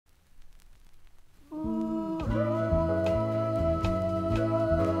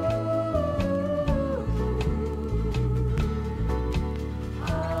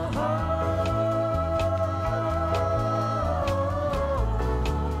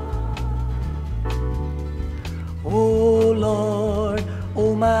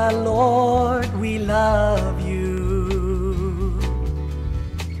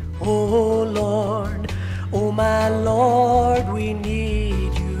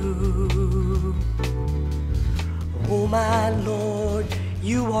my Lord,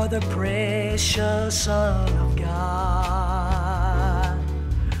 you are the precious Son of God.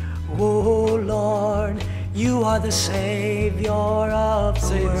 Oh Lord, you are the Savior of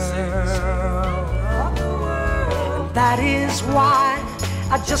the world. And that is why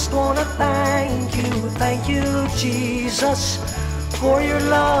I just want to thank you, Jesus, for your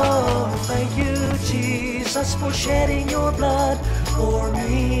love. Thank you, Jesus, for shedding your blood for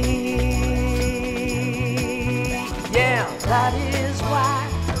me. Yeah, that is why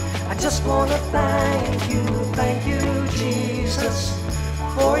I just want to thank you, Jesus,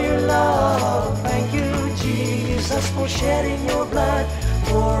 for your love. Thank you, Jesus, for shedding your blood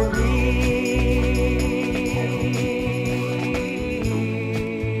for me.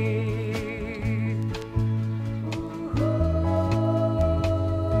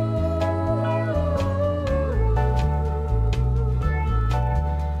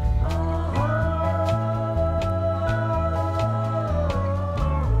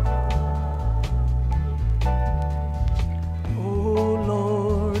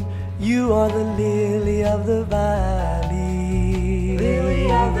 You are the lily of the valley.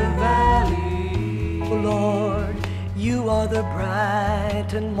 Lily of the valley. Oh Lord, you are the bright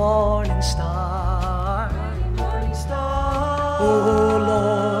and morning star. Morning star. Oh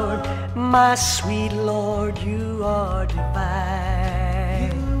Lord, my sweet Lord, you are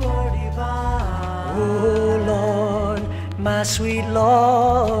divine. You are divine. Oh Lord, my sweet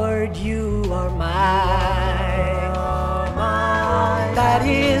Lord, you are mine. That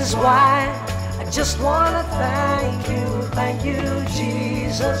is why I just want to thank you,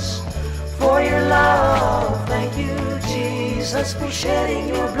 Jesus, for your love. Thank you, Jesus, for shedding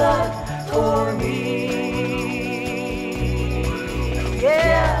your blood for me.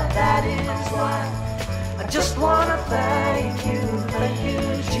 Yeah, that is why I just want to thank you,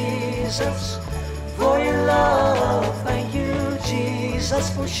 Jesus, for your love. Thank you, Jesus,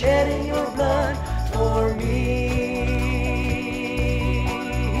 for shedding your blood for me.